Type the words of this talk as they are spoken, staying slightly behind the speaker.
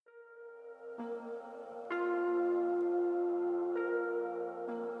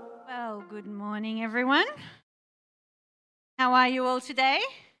Good morning, everyone. How are you all today?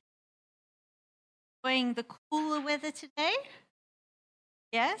 Enjoying the cooler weather today?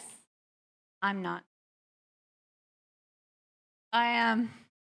 Yes? I'm not.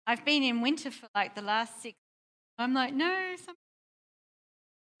 I've been in winter for like the last 6 months. I'm like, no.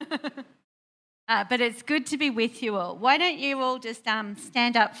 But it's good to be with you all. Why don't you all just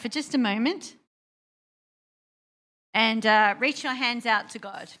stand up for just a moment and reach your hands out to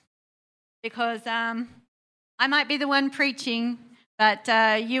God, because I might be the one preaching, but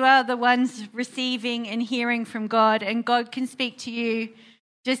you are the ones receiving and hearing from God, and God can speak to you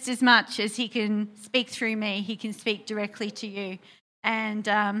just as much as he can speak through me. He can speak directly to you. And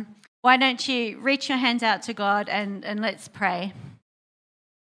why don't you reach your hands out to God and let's pray.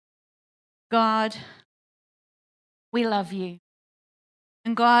 God, we love you.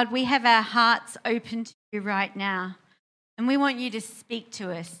 And God, we have our hearts open to you right now, and we want you to speak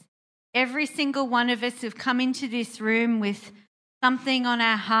to us. Every single one of us have come into this room with something on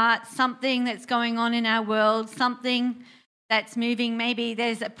our heart, something that's going on in our world, something that's moving. Maybe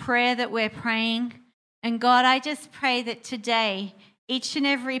there's a prayer that we're praying. And God, I just pray that today each and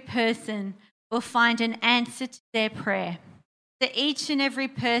every person will find an answer to their prayer, that each and every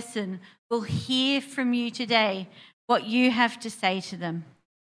person will hear from you today what you have to say to them.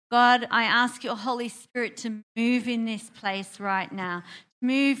 God, I ask your Holy Spirit to move in this place right now.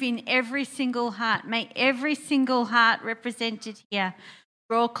 Move in every single heart. May every single heart represented here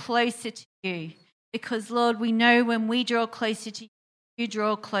draw closer to you. Because, Lord, we know when we draw closer to you, you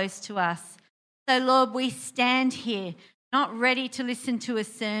draw close to us. So, Lord, we stand here, not ready to listen to a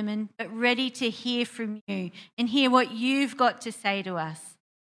sermon, but ready to hear from you and hear what you've got to say to us.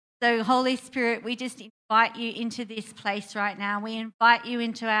 So, Holy Spirit, we just invite you into this place right now. We invite you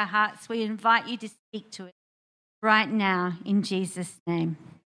into our hearts. We invite you to speak to us right now in Jesus' name.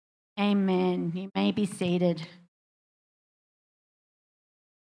 Amen. You may be seated.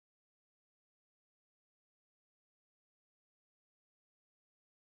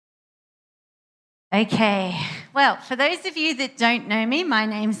 Okay, well, for those of you that don't know me, my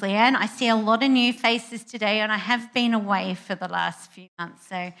name's Leanne. I see a lot of new faces today, and I have been away for the last few months.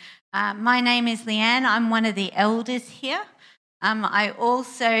 So my name is Leanne. I'm one of the elders here. I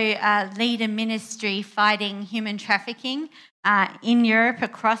also lead a ministry fighting human trafficking in Europe,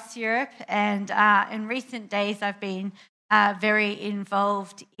 across Europe, and in recent days I've been very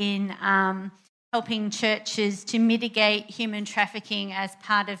involved in helping churches to mitigate human trafficking as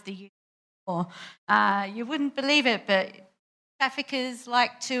part of the youth. You wouldn't believe it, but traffickers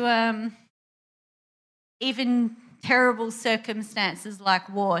like to even terrible circumstances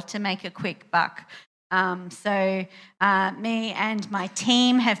like war to make a quick buck. So me and my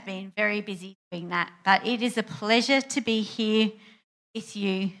team have been very busy doing that, but it is a pleasure to be here with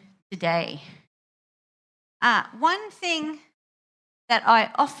you today. One thing that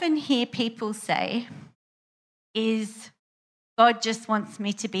I often hear people say is, God just wants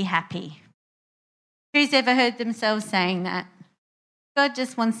me to be happy. Who's ever heard themselves saying that? God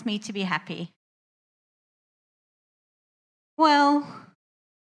just wants me to be happy. Well,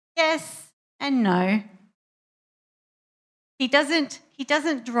 yes and no. He doesn't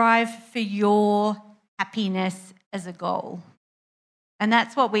drive for your happiness as a goal. And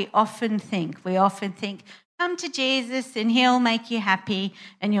that's what we often think. We often think, come to Jesus and he'll make you happy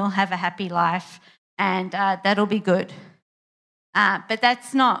and you'll have a happy life and that'll be good. But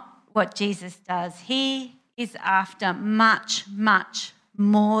that's not what Jesus does. He is after much, much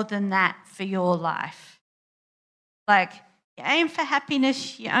more than that for your life. Like, you aim for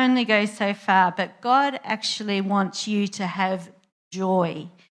happiness, you only go so far, but God actually wants you to have joy.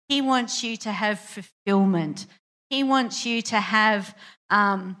 He wants you to have fulfillment. He wants you to have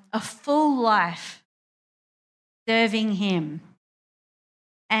a full life serving him.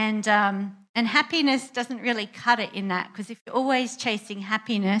 And happiness doesn't really cut it in that, because if you're always chasing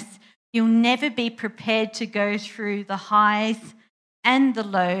happiness, you'll never be prepared to go through the highs and the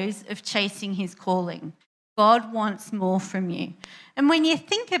lows of chasing his calling. God wants more from you. And when you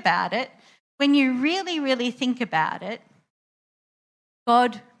think about it, when you really, really think about it,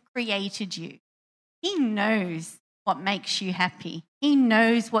 God created you. He knows what makes you happy. He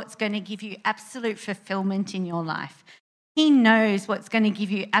knows what's going to give you absolute fulfillment in your life. He knows what's going to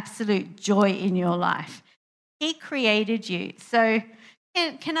give you absolute joy in your life. He created you. So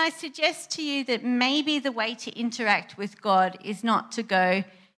can I suggest to you that maybe the way to interact with God is not to go,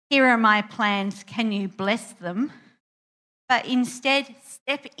 here are my plans, can you bless them? But instead,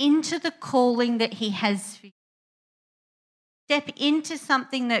 step into the calling that he has for you. Step into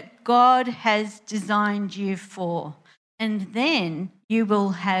something that God has designed you for. and then you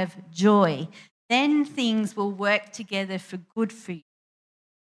will have joy. Then things will work together for good for you.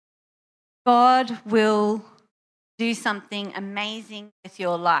 God will do something amazing with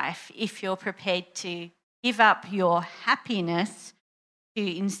your life if you're prepared to give up your happiness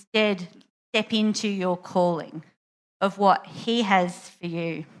to instead step into your calling of what He has for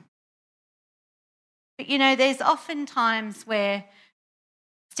you. But there's often times where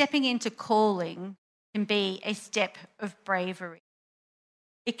stepping into calling can be a step of bravery.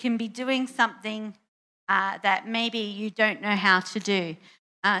 It can be doing something that maybe you don't know how to do.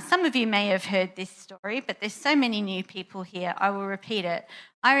 Some of you may have heard this story, but there's so many new people here, I will repeat it.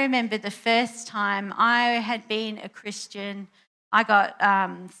 I remember the first time I had been a Christian. I got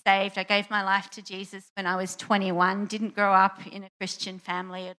saved. I gave my life to Jesus when I was 21, didn't grow up in a Christian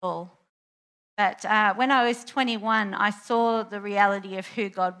family at all. But when I was 21, I saw the reality of who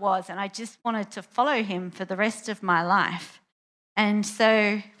God was, and I just wanted to follow Him for the rest of my life. And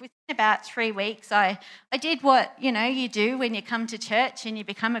so within about 3 weeks, I did what, you do when you come to church and you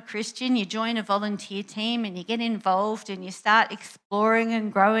become a Christian. You join a volunteer team and you get involved and you start exploring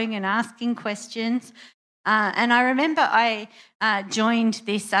and growing and asking questions. And I remember I joined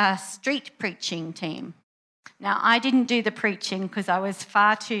this street preaching team. Now, I didn't do the preaching because I was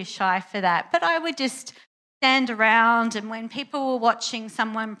far too shy for that, but I would just stand around, and when people were watching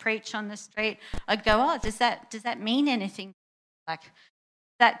someone preach on the street, I'd go, "Oh, does that mean anything? Like,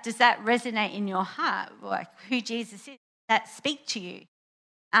 does that resonate in your heart? Like, who Jesus is? Does that speak to you?"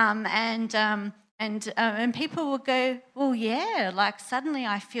 And people would go, "Well, yeah, like suddenly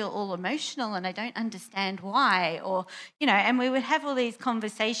I feel all emotional and I don't understand why," or and we would have all these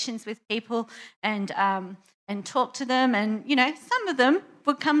conversations with people and talk to them, and some of them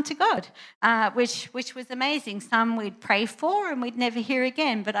would come to God, which was amazing. Some we'd pray for and we'd never hear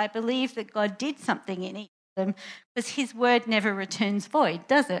again, but I believe that God did something in each of them because His word never returns void,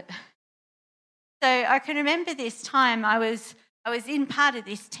 does it? So I can remember this time I was in part of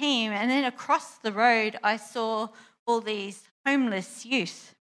this team, and then across the road I saw all these homeless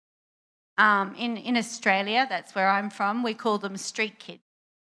youth. In Australia, that's where I'm from, we call them street kids.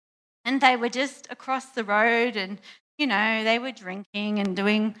 And they were just across the road, and they were drinking and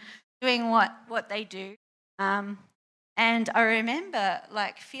doing what they do. And I remember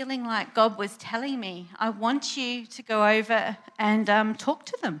feeling like God was telling me, "I want you to go over and talk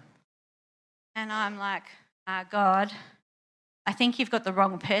to them." And I'm like, "God, I think you've got the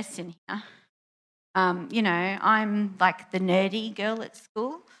wrong person here. I'm like the nerdy girl at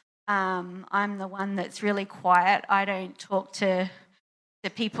school. I'm the one that's really quiet. I don't talk to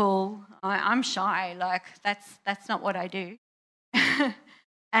people. I'm shy. Like that's not what I do."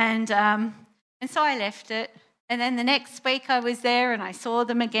 And so I left it. And then the next week I was there and I saw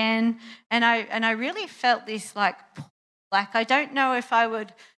them again, and I really felt this like I don't know if I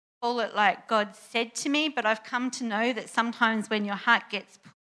would call it like God said to me, but I've come to know that sometimes when your heart gets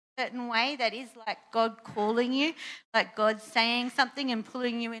pulled a certain way, that is like God calling you, like God saying something and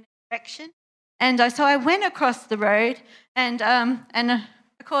pulling you in a direction. And so I went across the road, and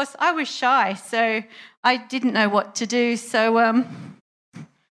of course I was shy, so I didn't know what to do. So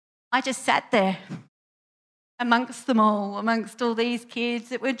I just sat there amongst them all, amongst all these kids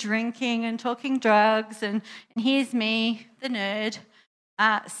that were drinking and talking drugs, and here's me, the nerd,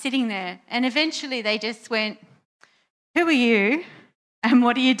 sitting there. And eventually they just went, "Who are you and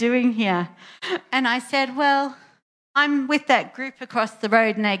what are you doing here?" And I said, "Well, I'm with that group across the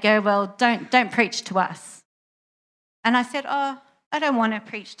road." And they go, "Well, don't preach to us." And I said, "Oh, I don't want to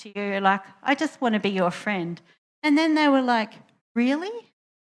preach to you. Like, I just want to be your friend." And then they were like, "Really?"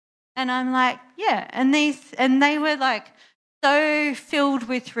 And I'm like, "Yeah." And they were like so filled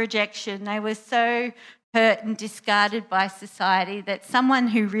with rejection. They were so hurt and discarded by society that someone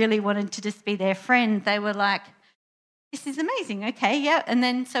who really wanted to just be their friend, they were like, "This is amazing. Okay, yeah." And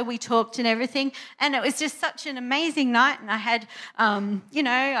then so we talked and everything, and it was just such an amazing night. And I had,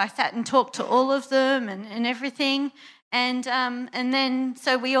 I sat and talked to all of them and everything. And then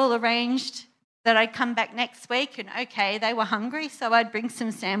so we all arranged that I'd come back next week, and okay, they were hungry, so I'd bring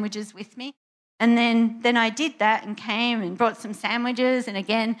some sandwiches with me. And then I did that and came and brought some sandwiches. And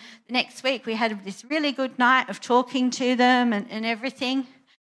again, the next week we had this really good night of talking to them and everything.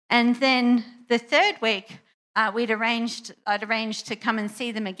 And then the third week, I'd arranged to come and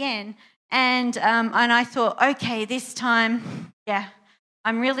see them again. And I thought, okay, this time, yeah,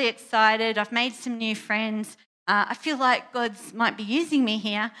 I'm really excited. I've made some new friends. I feel like God might be using me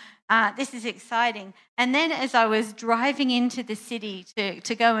here. This is exciting. And then as I was driving into the city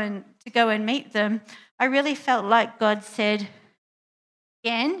to go and meet them, I really felt like God said,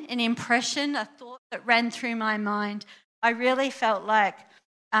 again, an impression, a thought that ran through my mind, I really felt like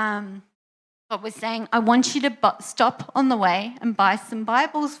God was saying, I want you to stop on the way and buy some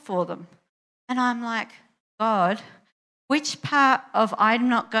Bibles for them. And I'm like, God, which part of I'm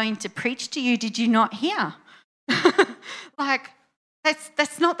not going to preach to you did you not hear? Like,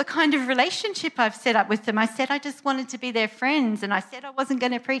 that's not the kind of relationship I've set up with them. I said I just wanted to be their friends, and I said I wasn't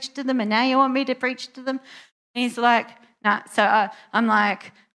going to preach to them, and now you want me to preach to them? And he's like, no. So I'm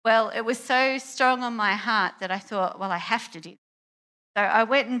like, well, it was so strong on my heart that I thought, well, I have to do that. So I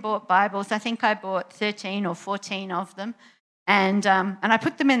went and bought Bibles. I think I bought 13 or 14 of them. And I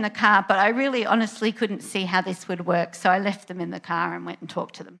put them in the car, but I really honestly couldn't see how this would work. So I left them in the car and went and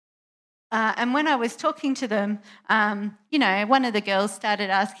talked to them. And when I was talking to them, one of the girls started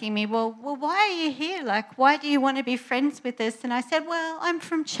asking me, well, why are you here? Like, why do you want to be friends with us? And I said, well, I'm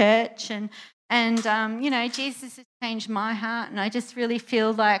from church and Jesus has changed my heart, and I just really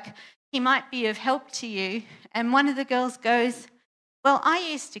feel like he might be of help to you. And one of the girls goes, well, I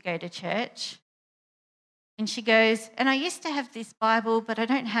used to go to church. And she goes, and I used to have this Bible, but I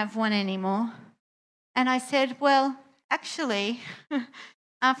don't have one anymore. And I said, well, actually,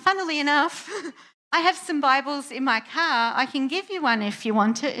 funnily enough, I have some Bibles in my car. I can give you one if you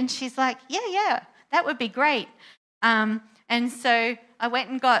want it. And she's like, yeah, that would be great. And so I went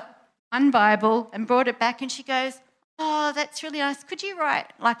and got one Bible and brought it back, and she goes, oh, that's really nice. Could you write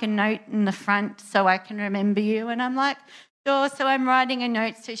like a note in the front so I can remember you? And I'm like, sure. So I'm writing a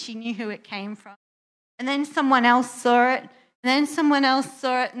note so she knew who it came from. And then someone else saw it, and then someone else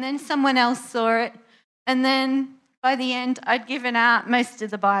saw it, and then someone else saw it. And then by the end, I'd given out most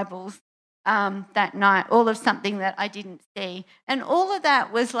of the Bibles that night, all of something that I didn't see. And all of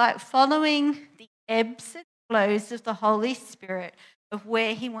that was like following the ebbs and flows of the Holy Spirit of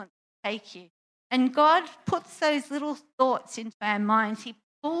where he wants to take you. And God puts those little thoughts into our minds. He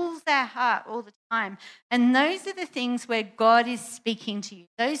pulls our heart all the time. And those are the things where God is speaking to you.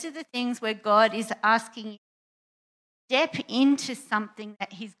 Those are the things where God is asking you to step into something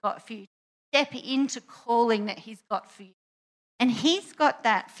that he's got for you. Step into calling that he's got for you. And he's got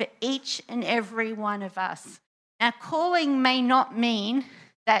that for each and every one of us. Now, calling may not mean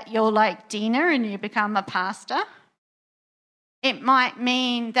that you're like Dina and you become a pastor. It might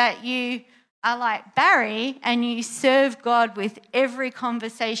mean that you are like Barry and you serve God with every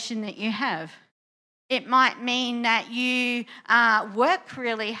conversation that you have. It might mean that you work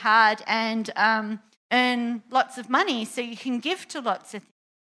really hard and earn lots of money so you can give to lots of things.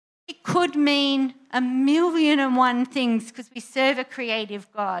 It could mean 1,000,001 things because we serve a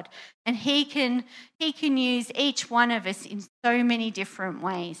creative God, and he can use each one of us in so many different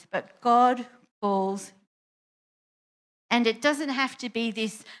ways. But God calls. And it doesn't have to be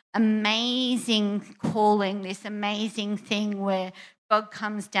this amazing calling, this amazing thing where God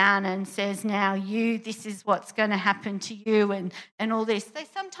comes down and says, now this is what's going to happen to you and all this. So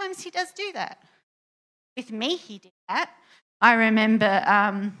sometimes he does do that. With me, he did that. I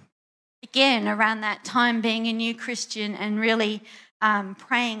remember, again, around that time being a new Christian and really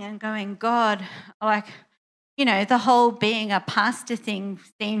praying and going, God, the whole being a pastor thing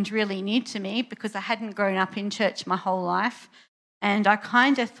seemed really new to me because I hadn't grown up in church my whole life. And I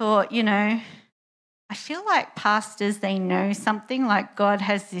kind of thought, I feel like pastors, they know something, like God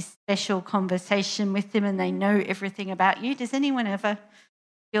has this special conversation with them and they know everything about you. Does anyone ever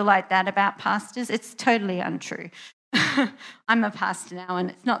feel like that about pastors? It's totally untrue. I'm a pastor now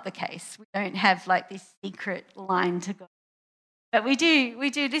and it's not the case. We don't have like this secret line to God. But we do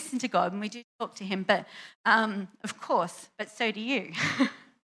listen to God and we do talk to him, but of course, but so do you.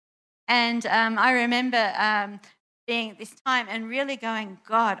 And I remember being at this time and really going,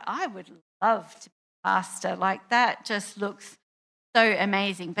 God, I would love to be a pastor. Like that just looks so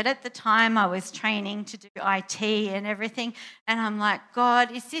amazing. But at the time I was training to do IT and everything, and I'm like,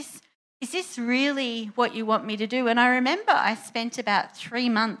 God, is this really what you want me to do? And I remember I spent about 3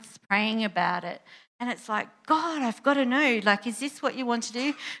 months praying about it. And it's like, God, I've got to know, like, is this what you want to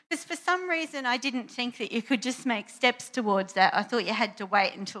do? Because for some reason, I didn't think that you could just make steps towards that. I thought you had to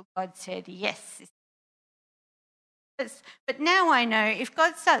wait until God said yes. But now I know if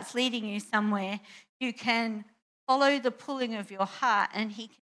God starts leading you somewhere, you can follow the pulling of your heart and he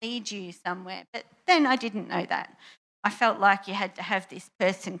can lead you somewhere. But then I didn't know that. I felt like you had to have this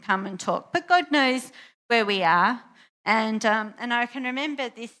person come and talk. But God knows where we are. And I can remember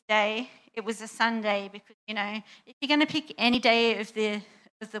this day. It was a Sunday because, if you're going to pick any day of the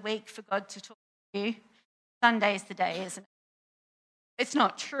week for God to talk to you, Sunday's the day, isn't it? It's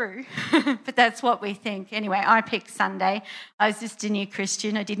not true, but that's what we think. Anyway, I picked Sunday. I was just a new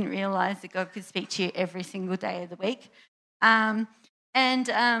Christian. I didn't realise that God could speak to you every single day of the week.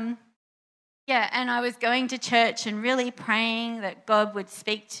 Yeah, and I was going to church and really praying that God would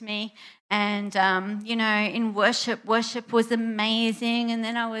speak to me. And, in worship was amazing. And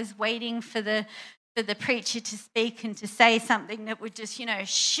then I was waiting for the preacher to speak and to say something that would just,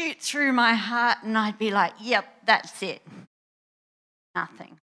 shoot through my heart. And I'd be like, yep, that's it.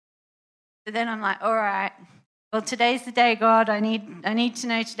 Nothing. So then I'm like, all right, well, today's the day, God. I need to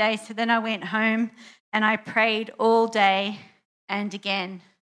know today. So then I went home and I prayed all day, and again,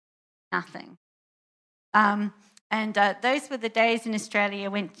 nothing. Those were the days in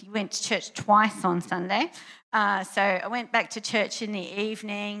Australia when you went to church twice on Sunday. So I went back to church in the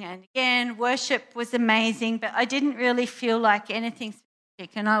evening, and again, worship was amazing, but I didn't really feel like anything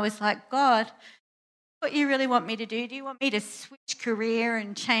specific. And I was like, God, what you really want me to do? Do you want me to switch career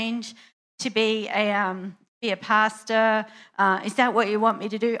and change to be a pastor? Is that what you want me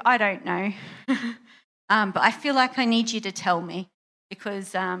to do? I don't know. But I feel like I need you to tell me.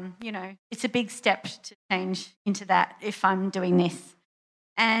 Because, it's a big step to change into that if I'm doing this.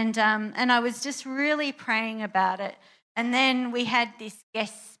 And I was just really praying about it. And then we had this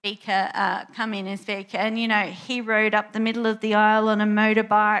guest speaker come in and speak. And, he rode up the middle of the aisle on a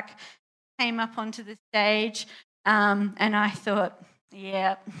motorbike, came up onto the stage. And I thought,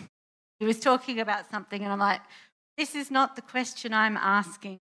 yeah, he was talking about something. And I'm like, this is not the question I'm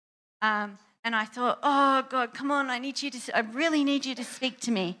asking. And I thought, oh, God, come on, I really need you to speak to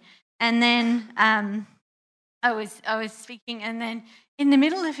me. And then I was speaking, and then in the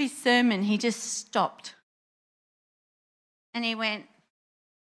middle of his sermon, he just stopped. And he went,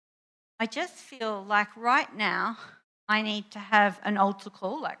 I just feel like right now I need to have an altar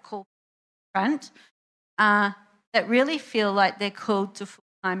call, like call front, that really feel like they're called to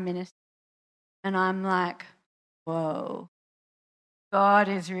full-time ministry. And I'm like, whoa, God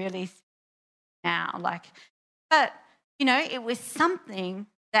is really now, but it was something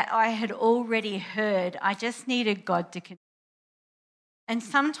that I had already heard. I just needed God to connect. And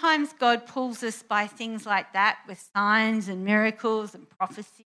sometimes God pulls us by things like that, with signs and miracles and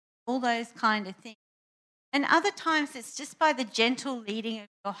prophecy, all those kind of things. And other times it's just by the gentle leading of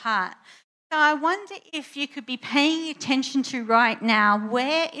your heart. So I wonder if you could be paying attention to right now,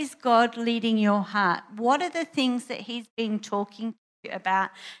 where is God leading your heart? What are the things that he's been talking to you about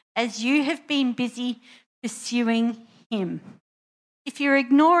as you have been busy pursuing him? If you're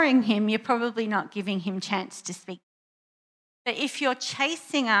ignoring him, you're probably not giving him chance to speak. But if you're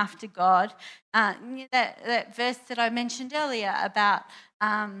chasing after God, that verse that I mentioned earlier about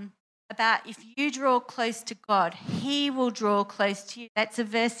if you draw close to God, he will draw close to you. That's a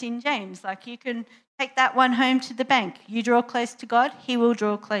verse in James. Like, you can take that one home to the bank. You draw close to God, he will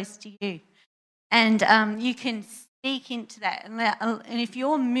draw close to you. And you can speak into that. And if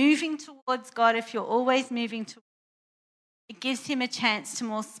you're moving towards God, if you're always moving towards, it gives him a chance to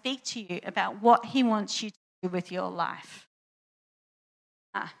more speak to you about what he wants you to do with your life.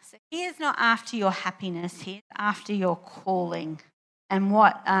 So he is not after your happiness, he is after your calling and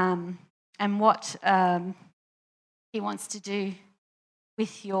what he wants to do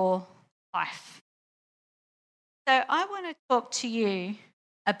with your life. So I want to talk to you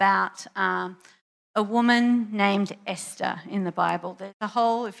about a woman named Esther in the Bible. There's a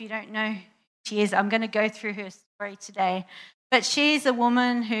whole, if you don't know who she is, I'm going to go through her story today. But she's a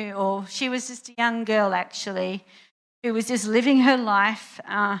woman she was just a young girl actually, who was just living her life,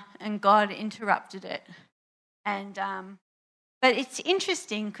 and God interrupted it. And but it's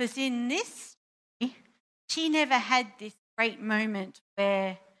interesting because in this story, she never had this great moment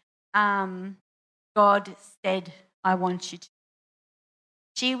where God said, I want you to.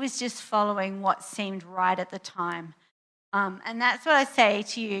 She was just following what seemed right at the time. And that's what I say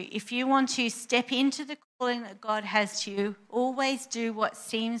to you. If you want to step into the calling that God has to you, always do what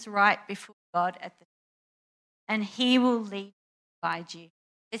seems right before God at the time. And he will lead and guide you.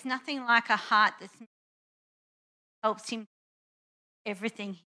 There's nothing like a heart that helps him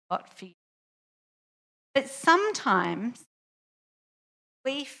everything he's got for you. But sometimes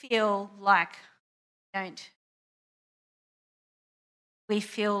we feel like we're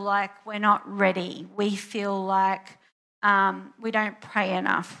not ready. We feel like we don't pray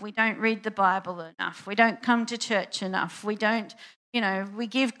enough. We don't read the Bible enough. We don't come to church enough. We don't, we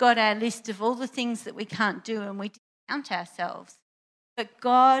give God our list of all the things that we can't do and we discount ourselves. But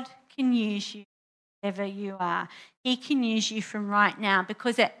God can use you wherever you are. He can use you from right now,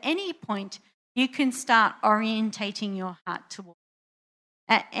 because at any point you can start orientating your heart towards.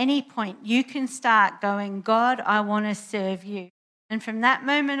 At any point you can start going, God, I want to serve you. And from that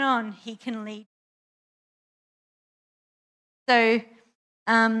moment on, he can lead. So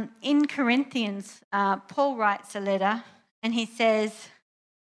in Corinthians, Paul writes a letter and he says,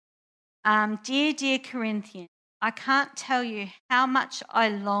 Dear, dear Corinthians, I can't tell you how much I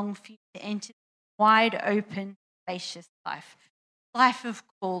long for you to enter the wide open, spacious life of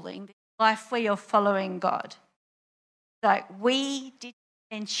calling, the life where you're following God. So we did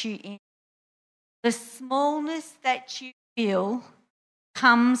send you in. The smallness that you feel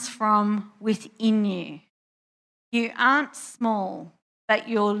comes from within you. You aren't small, but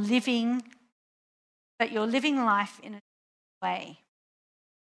you're living life in a way.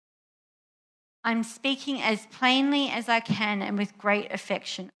 I'm speaking as plainly as I can and with great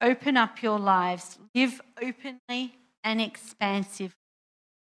affection. Open up your lives. Live openly and expansively.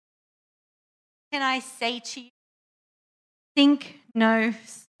 Can I say to you, think no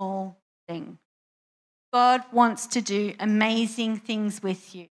small thing. God wants to do amazing things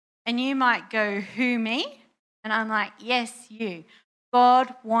with you. And you might go, who, me? And I'm like, yes, you.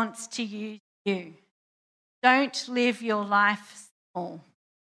 God wants to use you. Don't live your life small.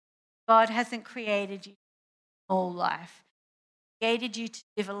 God hasn't created you for a small life. He created you to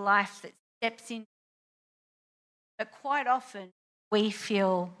live a life that steps in. But quite often, we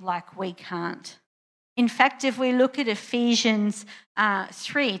feel like we can't. In fact, if we look at Ephesians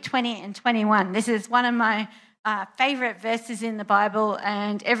 3, 20 and 21, this is one of my favourite verses in the Bible,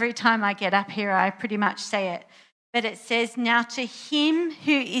 and every time I get up here, I pretty much say it. But it says, now to him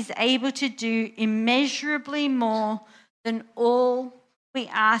who is able to do immeasurably more than all we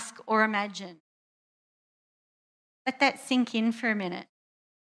ask or imagine. Let that sink in for a minute.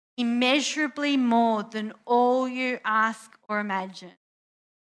 Immeasurably more than all you ask or imagine.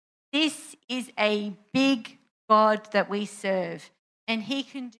 This is a big God that we serve, and he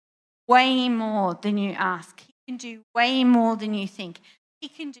can do way more than you ask. He can do way more than you think. He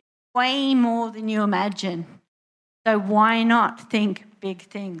can do way more than you imagine. So why not think big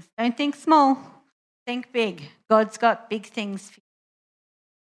things? Don't think small, think big. God's got big things for you.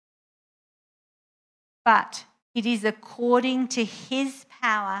 But it is according to his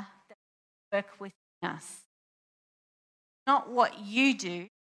power that we work within us. Not what you do,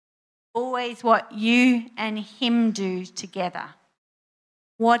 always what you and him do together.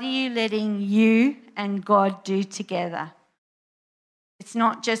 What are you letting you and God do together? It's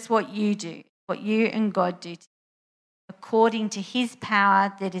not just what you do, what you and God do together, according to his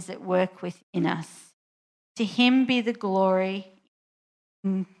power that is at work within us. To him be the glory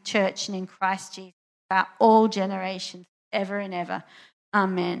in church and in Christ Jesus throughout all generations, ever and ever.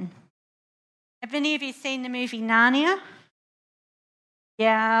 Amen. Have any of you seen the movie Narnia?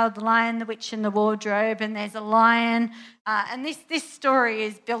 Yeah, The Lion, the Witch and the Wardrobe, and there's a lion. And this story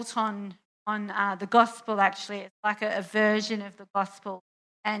is built on the gospel, actually. It's like a version of the gospel.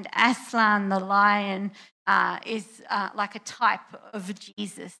 And Aslan, the lion, is like a type of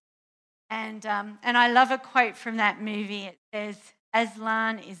Jesus. And I love a quote from that movie. It says,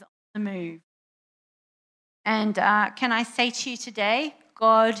 Aslan is on the move. And can I say to you today,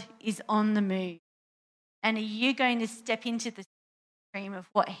 God is on the move. And are you going to step into the stream of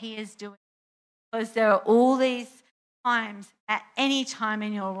what he is doing? Because there are all these times at any time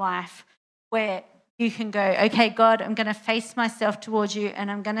in your life where you can go, okay, God, I'm going to face myself towards you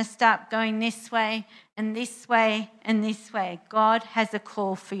and I'm going to start going this way and this way and this way. God has a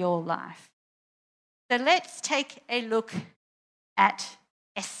call for your life. So let's take a look at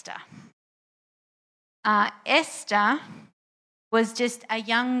Esther. Esther was just a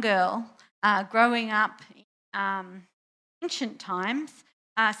young girl growing up in ancient times.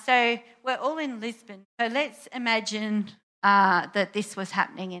 So we're all in Lisbon. So let's imagine that this was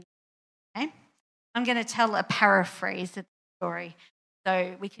happening in. Okay? I'm going to tell a paraphrase of the story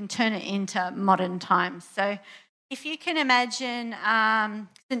so we can turn it into modern times. So if you can imagine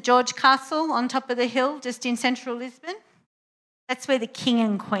St George Castle on top of the hill just in central Lisbon, that's where the king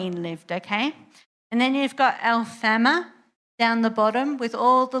and queen lived, okay? And then you've got Alfama down the bottom with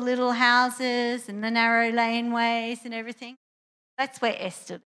all the little houses and the narrow laneways and everything. That's where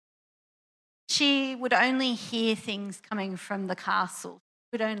Esther lived. She would only hear things coming from the castle.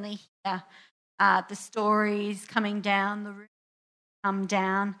 She would only hear the stories coming down, the rumors come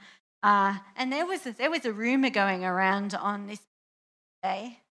down. And there was a rumour going around on this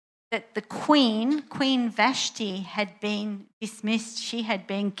day that the Queen Vashti, had been dismissed. She had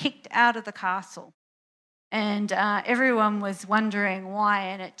been kicked out of the castle. And everyone was wondering why.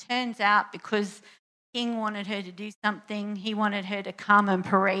 And it turns out because the king wanted her to do something. He wanted her to come and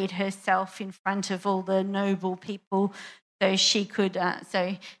parade herself in front of all the noble people so he could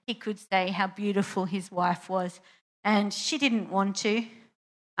say how beautiful his wife was. And she didn't want to.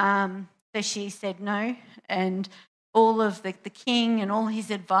 So she said no. And all of the king and all his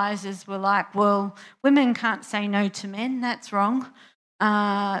advisors were like, well, women can't say no to men. That's wrong.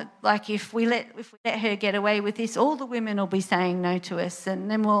 like if we let her get away with this, all the women will be saying no to us, and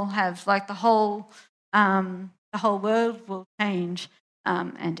then we'll have like the whole world will change,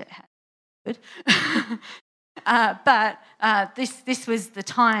 and it has. Good. But this was the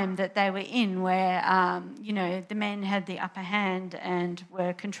time that they were in where, the men had the upper hand and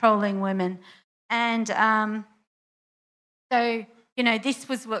were controlling women. And so, this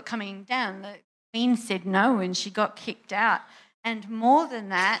was what coming down. The queen said no and she got kicked out. And more than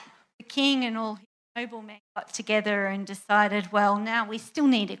that, the king and all his noblemen got together and decided, well, now we still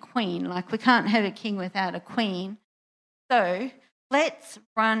need a queen. Like, we can't have a king without a queen. So let's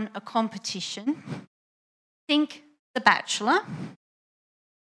run a competition. Think The Bachelor,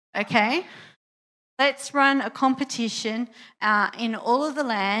 okay? Let's run a competition in all of the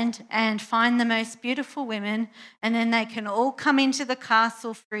land and find the most beautiful women, and then they can all come into the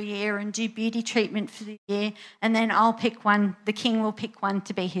castle for a year and do beauty treatment for the year, and then I'll pick one, the king will pick one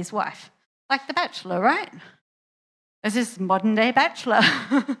to be his wife. Like The Bachelor, right? This is modern day Bachelor.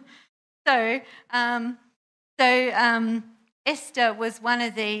 So Esther was one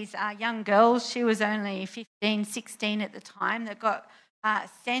of these young girls. She was only 15, 16 at the time that got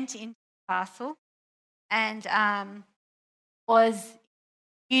sent into the castle and was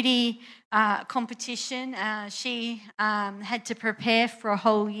beauty competition. She had to prepare for a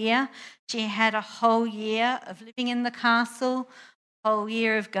whole year. She had a whole year of living in the castle, a whole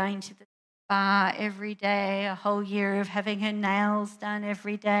year of going to the spa every day, a whole year of having her nails done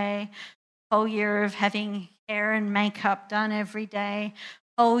every day, a whole year of having hair and makeup done every day,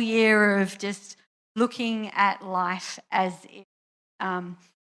 whole year of just looking at life as if,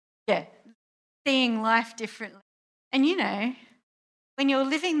 seeing life differently. And when you're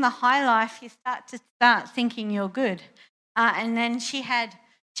living the high life, you start thinking you're good. And then she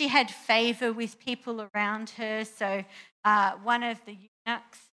had favour with people around her. So one of the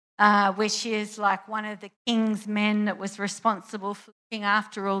eunuchs, which is like one of the king's men that was responsible for looking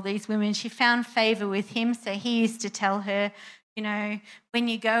after all these women, she found favour with him. So he used to tell her, when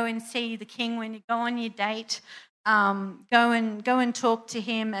you go and see the king, when you go on your date, go and talk to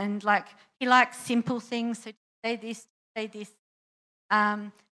him, and like he likes simple things. So say this, say this.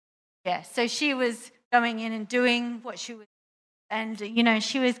 So she was going in and doing what she was, and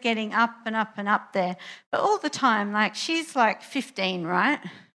she was getting up and up and up there. But all the time, like she's like 15, right?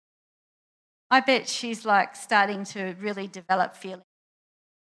 I bet she's like starting to really develop feelings.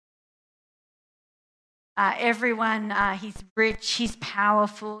 Everyone, he's rich, he's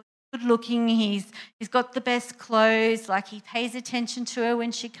powerful, good looking, he's got the best clothes, like he pays attention to her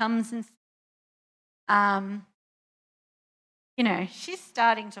when she comes and she's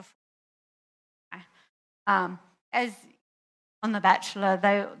starting to as on The Bachelor,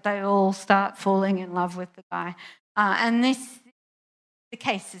 they all start falling in love with the guy. And the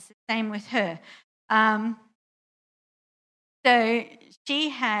case is the same with her. So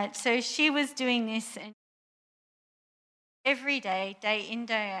she was doing this and every day, day in,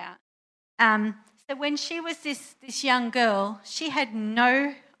 day out. So when she was this young girl, she had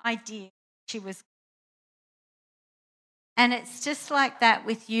no idea she was. And it's just like that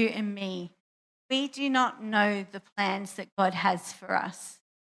with you and me. We do not know the plans that God has for us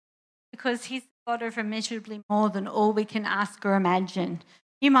because He's God of immeasurably more than all we can ask or imagine.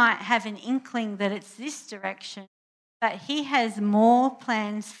 You might have an inkling that it's this direction, but He has more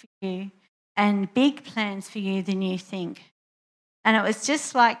plans for you and big plans for you than you think. And it was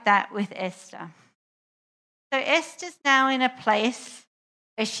just like that with Esther. So Esther's now in a place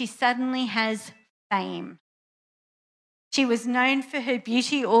where she suddenly has fame. She was known for her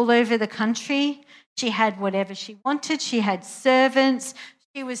beauty all over the country. She had whatever she wanted. She had servants.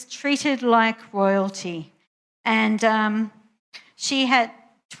 She was treated like royalty. And she had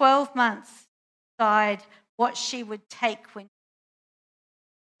 12 months to decide what she would take when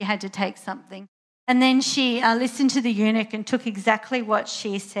she had to take something. And then she listened to the eunuch and took exactly what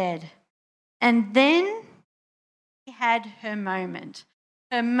she said. And then she had her moment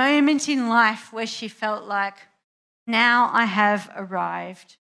in life where she felt like, now I have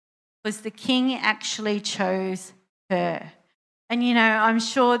arrived, because the king actually chose her. And, I'm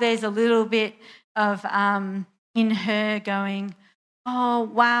sure there's a little bit of in her going, oh,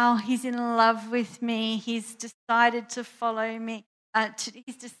 wow, he's in love with me. He's decided to follow me.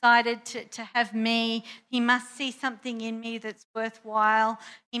 He's decided to have me. He must see something in me that's worthwhile.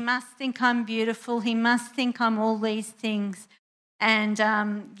 He must think I'm beautiful. He must think I'm all these things. And,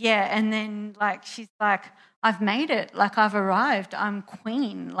 and then, like, she's like, I've made it. Like, I've arrived. I'm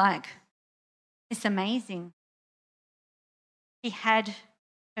queen. Like, it's amazing. She had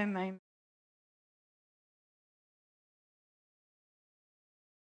her moment.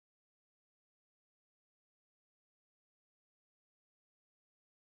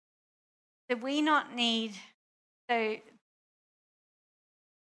 Did we not need, so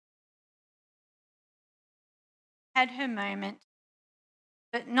had her moment,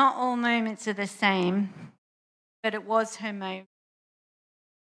 but not all moments are the same, but it was her moment.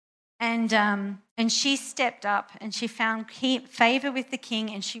 And she stepped up and she found favor with the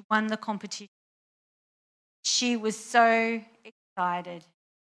king and she won the competition. She was so excited,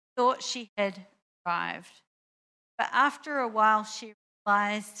 thought she had arrived. But after a while, she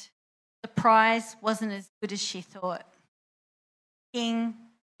realized the prize wasn't as good as she thought. King,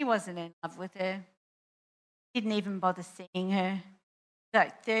 he wasn't in love with her. Didn't even bother seeing her.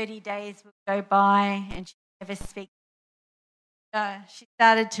 Like 30 days would go by and she'd never speak. She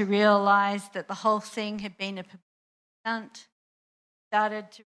started to realize that the whole thing had been a stunt.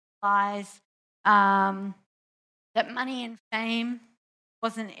 Started to realize that money and fame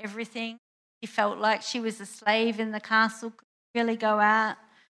wasn't everything. She felt like she was a slave in the castle, couldn't really go out,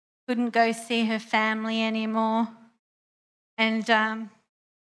 couldn't go see her family anymore. And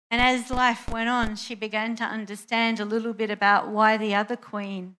as life went on, she began to understand a little bit about why the other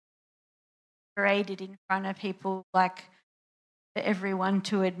queen paraded in front of people like for everyone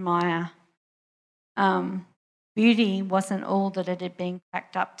to admire. Beauty wasn't all that it had been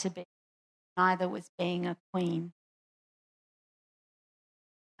cracked up to be, neither was being a queen.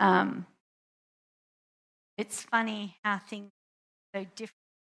 It's funny how things are so different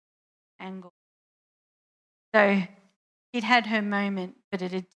angles. So she'd had her moment, but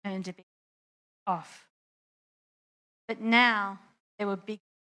it had turned a bit off. But now there were big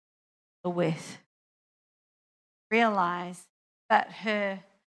with. Realised that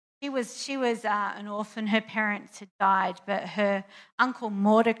she was an orphan. Her parents had died, but her uncle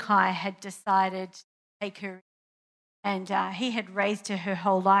Mordecai had decided to take her, and he had raised her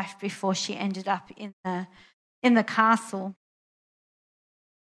whole life before she ended up in the castle.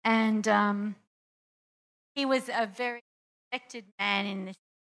 And he was a very respected man in this.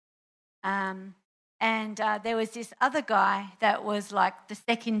 And there was this other guy that was like the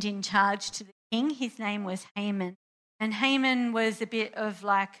second in charge to the king. His name was Haman. And Haman was a bit of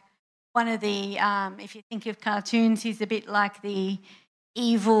like one of the, if you think of cartoons, he's a bit like the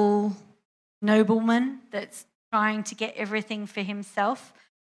evil nobleman that's trying to get everything for himself.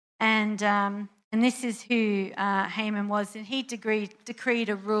 And this is who Haman was. And he decreed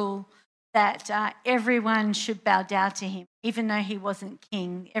a rule that everyone should bow down to him. Even though he wasn't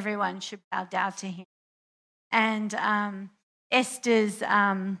king, everyone should bow down to him. And Esther's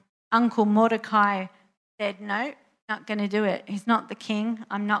uncle Mordecai said, no, not going to do it. He's not the king.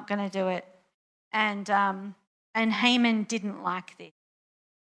 I'm not going to do it. And Haman didn't like this.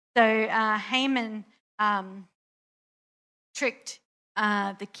 So Haman tricked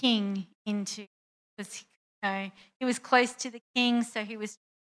the king into, because he was close to the king, so he was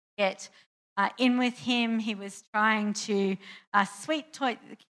trying to get in with him. He was trying to sweet talk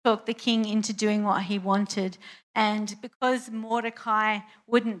the king into doing what he wanted. And because Mordecai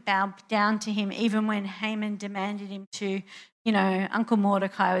wouldn't bow down to him, even when Haman demanded him to, Uncle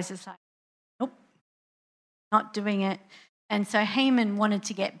Mordecai was just like, nope, not doing it. And so Haman wanted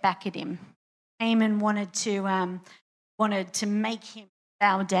to get back at him. Haman wanted to make him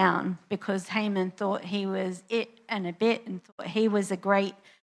bow down, because Haman thought he was it and a bit, and thought he was a great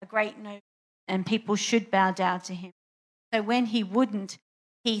noble, and people should bow down to him. So when he wouldn't,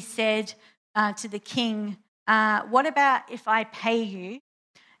 he said to the king, what about if I pay you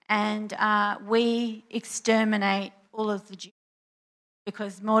and we exterminate all of the Jews?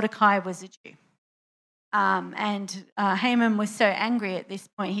 Because Mordecai was a Jew. And Haman was so angry at this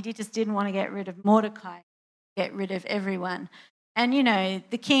point, he just didn't want to get rid of Mordecai, get rid of everyone. And,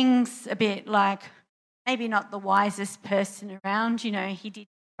 the king's a bit like maybe not the wisest person around. He did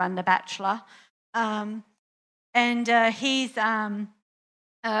run The Bachelor. And he's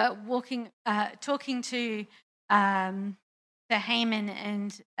talking to Haman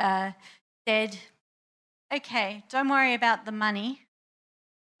and said, okay, don't worry about the money.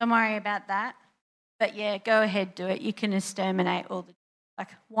 Don't worry about that. But yeah, go ahead, do it. You can exterminate all the,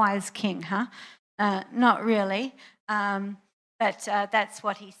 like, wise king, huh? Not really. But that's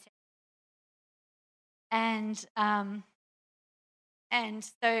what he said. And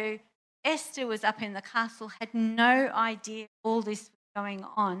so Esther was up in the castle, had no idea all this was going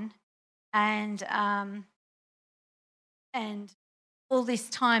on, and all this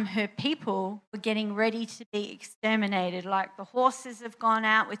time her people were getting ready to be exterminated. Like, the horses have gone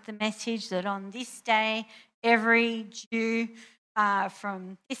out with the message that on this day, every Jew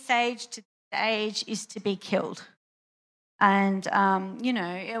from this age to this age is to be killed. And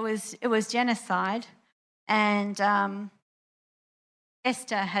it was genocide, and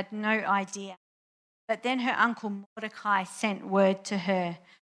Esther had no idea. But then her uncle Mordecai sent word to her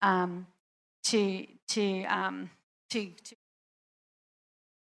to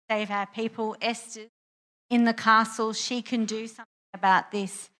save our people. Esther in the castle, she can do something about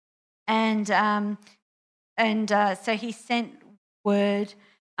this. And so he sent word.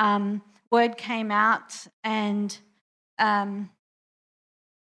 Word came out, and so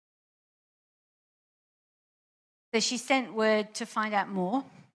she sent word to find out more.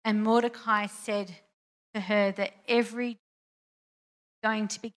 And Mordecai said to her that every going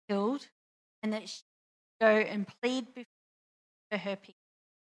to be killed, and that she would go and plead for her people.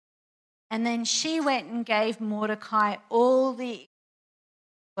 And then she went and gave Mordecai all the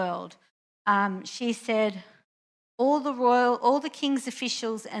world. She said, all the king's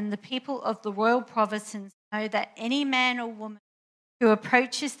officials and the people of the royal provinces know that any man or woman who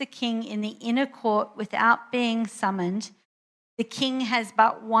approaches the king in the inner court without being summoned, the king has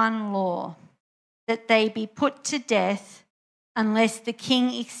but one law, that they be put to death unless the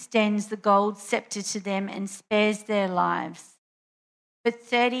king extends the gold scepter to them and spares their lives. But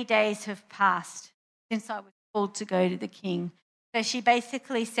 30 days have passed since I was called to go to the king. So she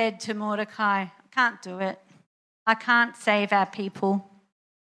basically said to Mordecai, I can't do it. I can't save our people.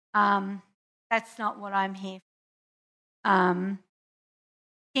 That's not what I'm here for.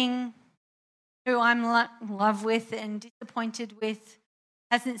 King, who I'm in love with and disappointed with,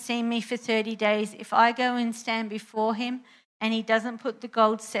 hasn't seen me for 30 days. If I go and stand before him and he doesn't put the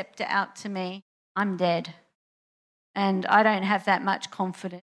gold scepter out to me, I'm dead. And I don't have that much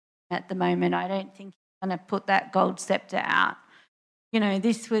confidence at the moment. I don't think he's going to put that gold scepter out. You know,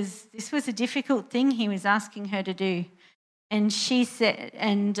 this was a difficult thing he was asking her to do. And she said,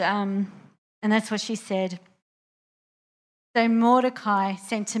 and that's what she said. So Mordecai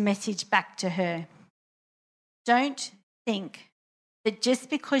sent a message back to her. Don't think that just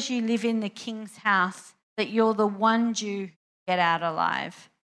because you live in the king's house that you're the one Jew who get out alive.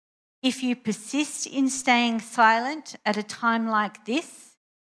 If you persist in staying silent at a time like this,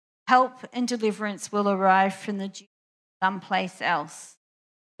 help and deliverance will arrive from the Jews someplace else.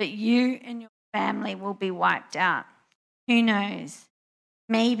 But you and your family will be wiped out. Who knows?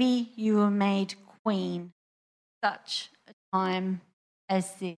 Maybe you were made queen such a time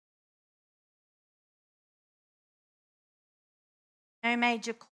as this. No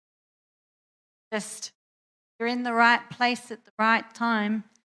major call. Just you're in the right place at the right time.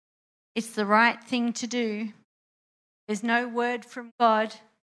 It's the right thing to do. There's no word from God,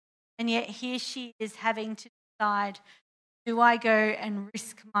 and yet here she is having to decide, do I go and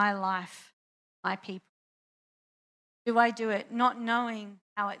risk my life, my people? Do I do it not knowing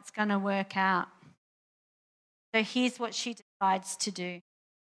how it's going to work out? So here's what she decides to do.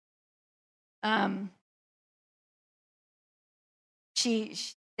 She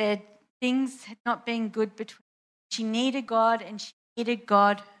said things had not been good between them. She needed God, and she needed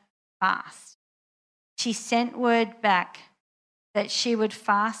God fast. She sent word back that she would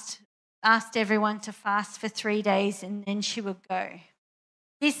fast, asked everyone to fast for 3 days, and then she would go.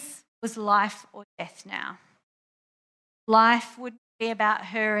 This was life or death now. Life wouldn't be about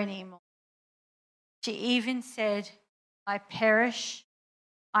her anymore. She even said, I perish,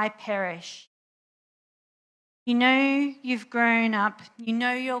 I perish. You know you've grown up, you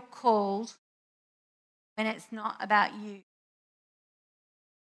know you're called when it's not about you.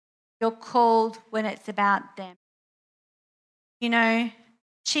 You're called when it's about them. You know,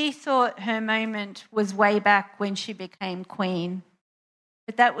 she thought her moment was way back when she became queen,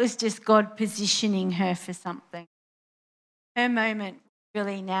 but that was just God positioning her for something. Her moment was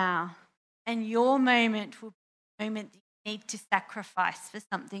really now. And your moment will be a moment that you need to sacrifice for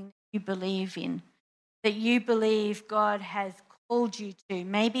something that you believe in, that you believe God has called you to.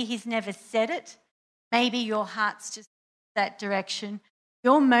 Maybe he's never said it. Maybe your heart's just that direction.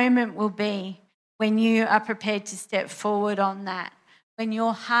 Your moment will be when you are prepared to step forward on that, when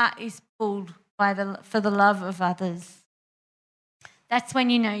your heart is pulled for the love of others. That's when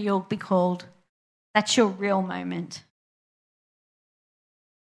you know you'll be called. That's your real moment.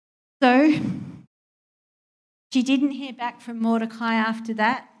 So she didn't hear back from Mordecai after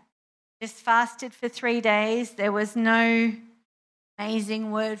that. Just fasted for 3 days. There was no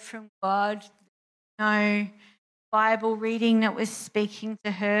amazing word from God, no Bible reading that was speaking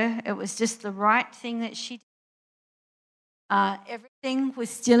to her. It was just the right thing that she did. Everything was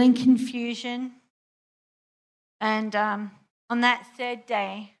still in confusion. And on that third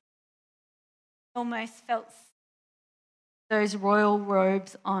day, I almost felt those royal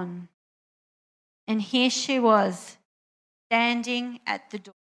robes on. And here she was, standing at the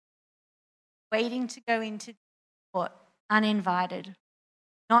door, waiting to go into the court, uninvited,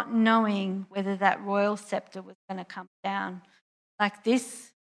 not knowing whether that royal scepter was going to come down. Like,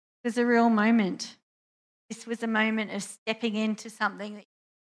 this was a real moment. This was a moment of stepping into something that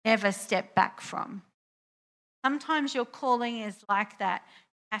you never step back from. Sometimes your calling is like that.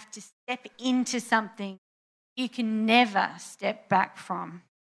 You have to step into something you can never step back from.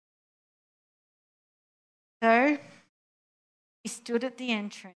 So he stood at the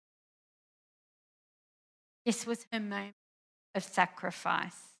entrance. This was her moment of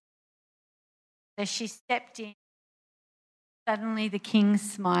sacrifice. So she stepped in. Suddenly the king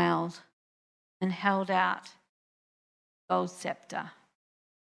smiled and held out the gold scepter.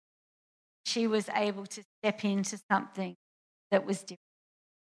 She was able to step into something that was different,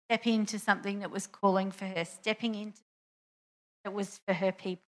 step into something that was calling for her, stepping into that was for her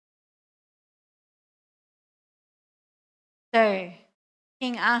people. So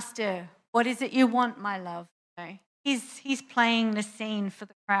King asked her, "What is it you want, my love?" He's playing the scene for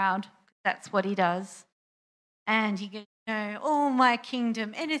the crowd. That's what he does. And he goes, "All my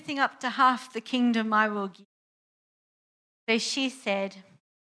kingdom, anything up to half the kingdom I will give." So she said,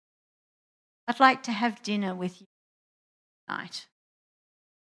 "I'd like to have dinner with you tonight."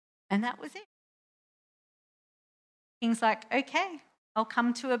 And that was it. King's like, "Okay, I'll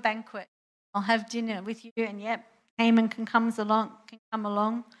come to a banquet. I'll have dinner with you." And yep, Haman can come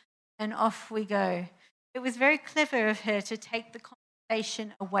along, and off we go. It was very clever of her to take the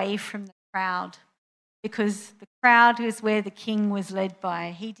conversation away from the crowd, because the crowd is where the king was led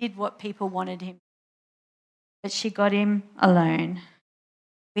by. He did what people wanted him. But she got him alone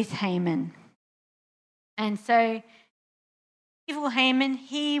with Haman. And so evil Haman,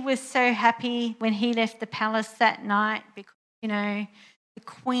 he was so happy when he left the palace that night because, the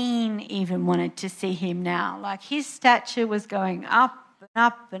queen even wanted to see him now. Like, his stature was going up and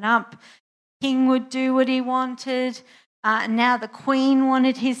up and up. King would do what he wanted. Now the queen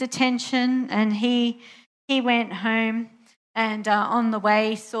wanted his attention, and he went home, and on the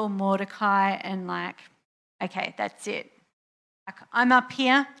way saw Mordecai, and okay, that's it. Like, I'm up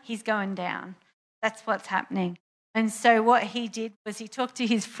here, he's going down. That's what's happening. And so what he did was he talked to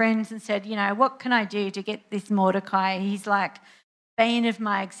his friends and said, "What can I do to get this Mordecai? He's like bane of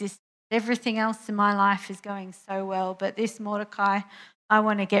my existence. Everything else in my life is going so well, but this Mordecai I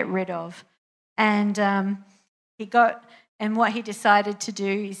want to get rid of." And what he decided to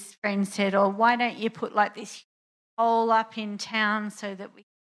do, his friend said, "Oh, why don't you put like this hole up in town so that we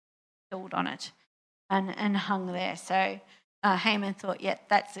can build on it," and hung there. So Haman thought, "Yeah,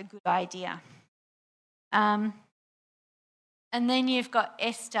 that's a good idea." And then you've got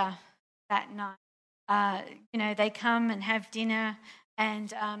Esther that night. They come and have dinner,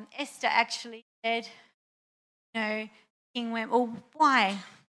 and Esther actually said, King went, "Well, why?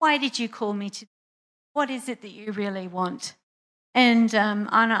 Why did you call me to? What is it that you really want?" And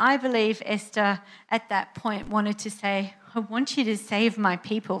I believe Esther at that point wanted to say, "I want you to save my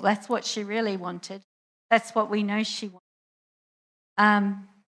people." That's what she really wanted. That's what we know she wanted.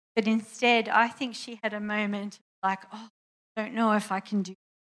 But instead, I think she had a moment like, "Oh, I don't know if I can do it.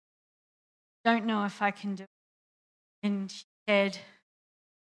 Don't know if I can do it." And she said,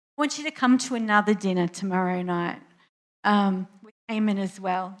 "I want you to come to another dinner tomorrow night with Haman as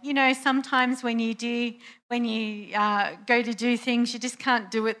well." Sometimes when you go to do things, you just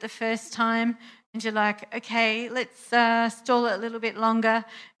can't do it the first time. And you're like, "Okay, let's stall it a little bit longer."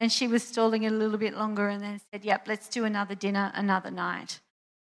 And she was stalling it a little bit longer, and then said, "Yep, let's do another dinner another night."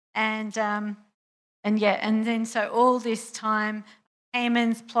 And then so all this time,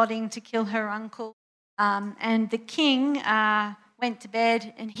 Haman's plotting to kill her uncle, and the king went to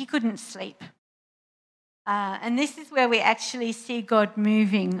bed and he couldn't sleep. And this is where we actually see God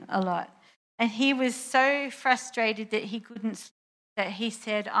moving a lot. And he was so frustrated that he couldn't sleep that he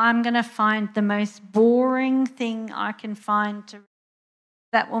said, "I'm going to find the most boring thing I can find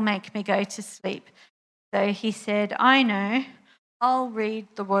that will make me go to sleep." So he said, "I know, I'll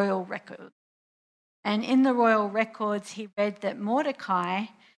read the royal record." And in the royal records, he read that Mordecai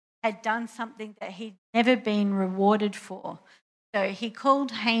had done something that he'd never been rewarded for. So he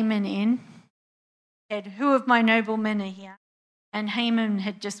called Haman in, said, "Who of my noblemen are here?" And Haman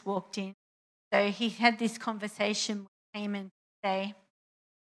had just walked in. So he had this conversation with Haman to say,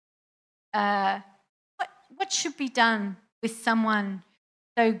 what should be done with someone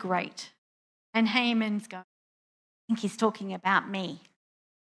so great? And Haman's going, "I think he's talking about me."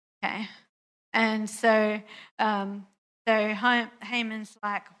 Okay. And so Haman's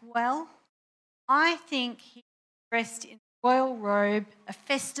like, "Well, I think he's dressed in a royal robe, a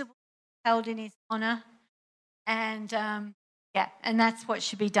festival held in his honour, and and that's what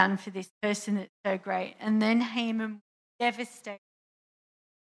should be done for this person that's so great." And then Haman was devastated.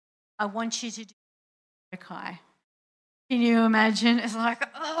 I want you to do Mordecai. Can you imagine? It's like,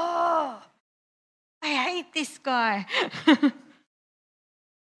 oh, I hate this guy.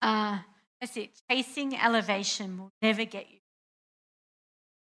 That's it. Chasing elevation will never get you.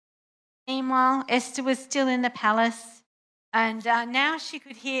 Meanwhile, Esther was still in the palace, and now she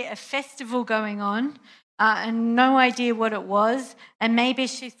could hear a festival going on, and no idea what it was, and maybe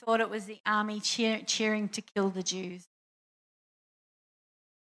she thought it was the army cheering to kill the Jews.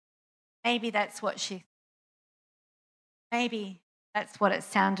 Maybe that's what she thought. Maybe that's what it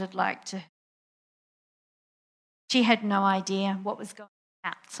sounded like to her. She had no idea what was going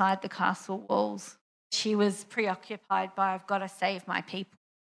on outside the castle walls. She was preoccupied by, I've got to save my people.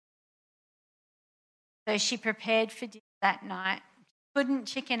 So she prepared for dinner that night. Couldn't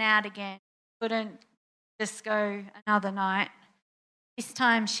chicken out again. Couldn't just go another night. This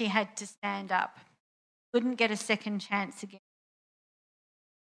time she had to stand up. Couldn't get a second chance again.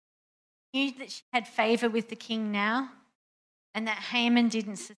 Knew that she had favour with the king now, and that Haman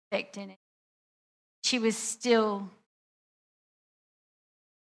didn't suspect in it. She was still.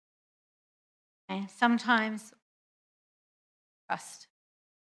 Sometimes trust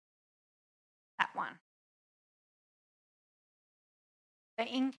that one. So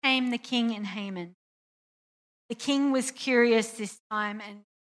in came the king and Haman. The king was curious this time,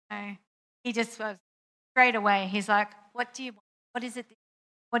 and he just was straight away. He's like, "What do you want? What is it?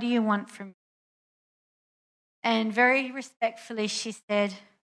 What do you want from me?" And very respectfully, she said,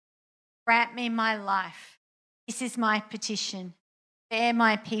 "Grant me my life. This is my petition. Spare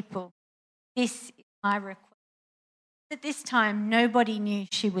my people. This is my request." At this time, nobody knew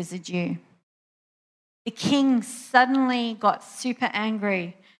she was a Jew. The king suddenly got super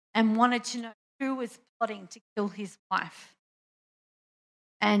angry and wanted to know who was plotting to kill his wife.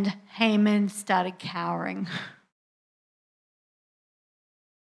 And Haman started cowering.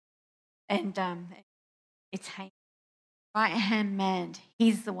 And it's Haman, right-hand man.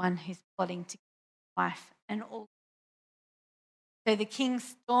 He's the one who's plotting to kill his wife and all. So the king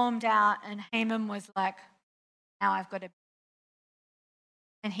stormed out, and Haman was like, now I've got to.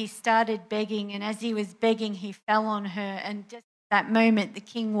 And he started begging, and as he was begging, he fell on her. And just that moment, the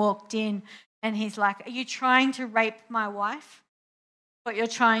king walked in, and he's like, "Are you trying to rape my wife? What you're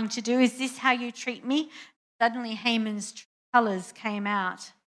trying to do? Is this how you treat me?" Suddenly, Haman's colours came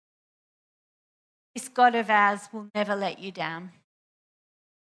out. This God of ours will never let you down.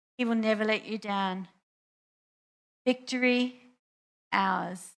 He will never let you down. Victory,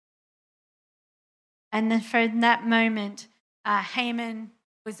 ours. And then from that moment, Haman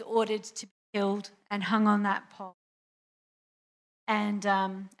was ordered to be killed and hung on that pole. And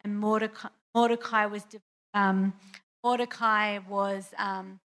Mordecai was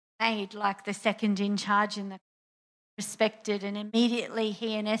made like the second in charge and respected. And immediately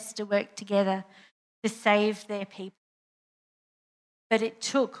he and Esther worked together to save their people. But it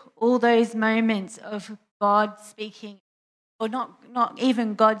took all those moments of God speaking, or not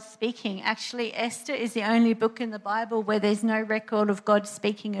even God speaking. Actually, Esther is the only book in the Bible where there's no record of God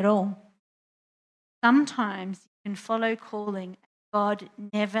speaking at all. Sometimes you can follow calling. God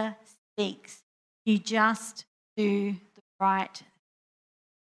never speaks. You just do the right thing.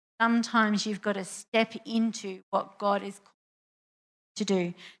 Sometimes you've got to step into what God is calling you to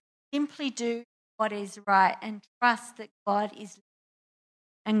do. Simply do what is right and trust that God is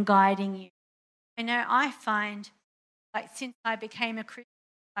and guiding you. I know I find, like, since I became a Christian,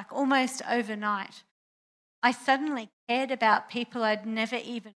 like almost overnight, I suddenly cared about people I'd never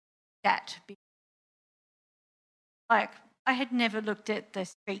even looked at before. Like, I had never looked at the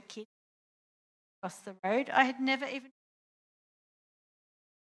street kids across the road. I had never even.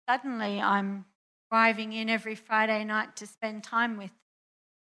 Suddenly, I'm driving in every Friday night to spend time with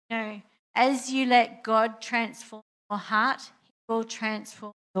them. As you let God transform your heart, He will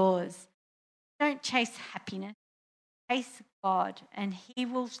transform yours. Don't chase happiness. Chase God, and He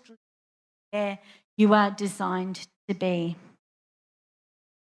will lead where you are designed to be.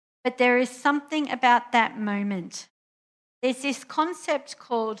 But there is something about that moment. There's this concept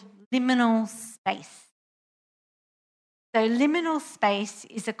called liminal space. So liminal space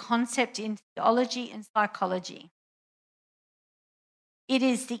is a concept in theology and psychology. It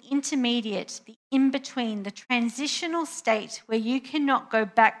is the intermediate, the in-between, the transitional state where you cannot go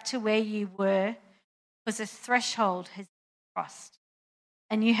back to where you were because a threshold has been crossed.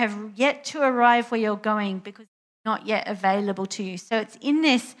 And you have yet to arrive where you're going because it's not yet available to you. So it's in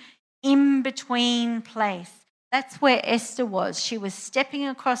this in-between place. That's where Esther was. She was stepping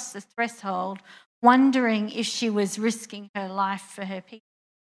across the threshold, wondering if she was risking her life for her people.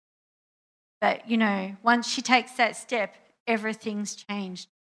 But, once she takes that step, everything's changed.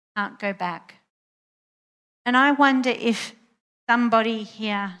 can't go back. And I wonder if somebody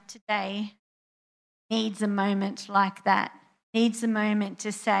here today needs a moment like that, needs a moment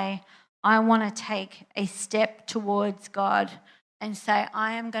to say, I want to take a step towards God and say,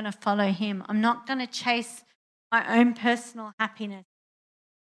 I am going to follow him. I'm not going to chase my own personal happiness,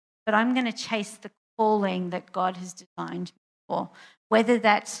 but I'm going to chase the calling that God has designed me for, whether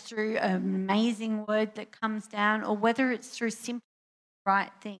that's through an amazing word that comes down or whether it's through simply the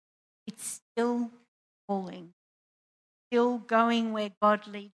right thing. It's still calling, still going where God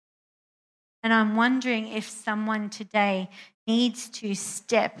leads. And I'm wondering if someone today needs to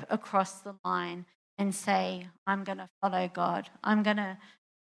step across the line and say, I'm going to follow God. I'm going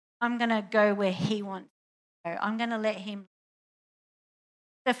to go where he wants to go. I'm going to let him.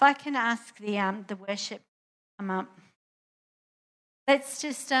 So if I can ask the worship to come up. Let's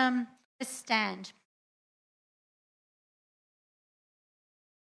just stand.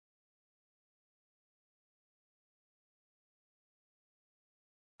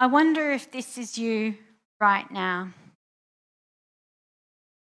 I wonder if this is you right now.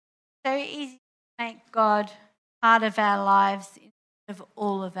 So easy to make God part of our lives instead of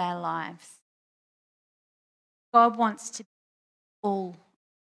all of our lives. God wants to be all.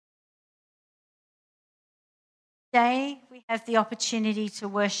 Today we have the opportunity to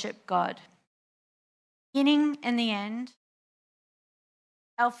worship God. Beginning and the end,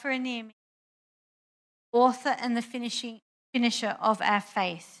 Alpha and the Omega, author and the finisher of our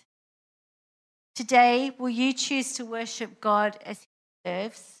faith. Today, will you choose to worship God as he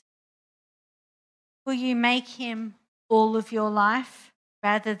deserves? Will you make him all of your life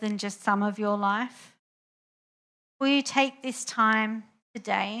rather than just some of your life? Will you take this time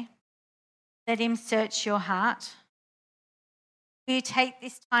today, let him search your heart? Will you take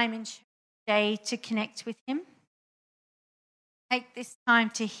this time in today to connect with him? Take this time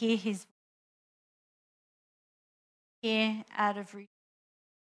to hear his voice, hear out of reach.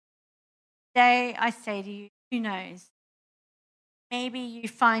 Today, I say to you, who knows? Maybe you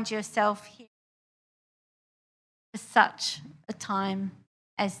find yourself here for such a time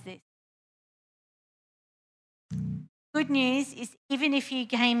as this. Good news is, even if you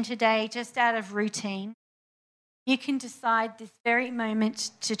came today just out of routine, you can decide this very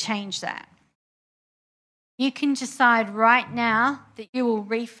moment to change that. You can decide right now that you will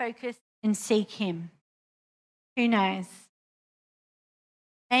refocus and seek him. Who knows?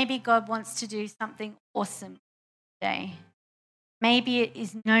 Maybe God wants to do something awesome today. Maybe it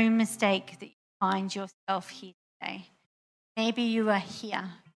is no mistake that you find yourself here today. Maybe you are here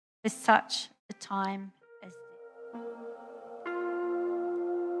for such a time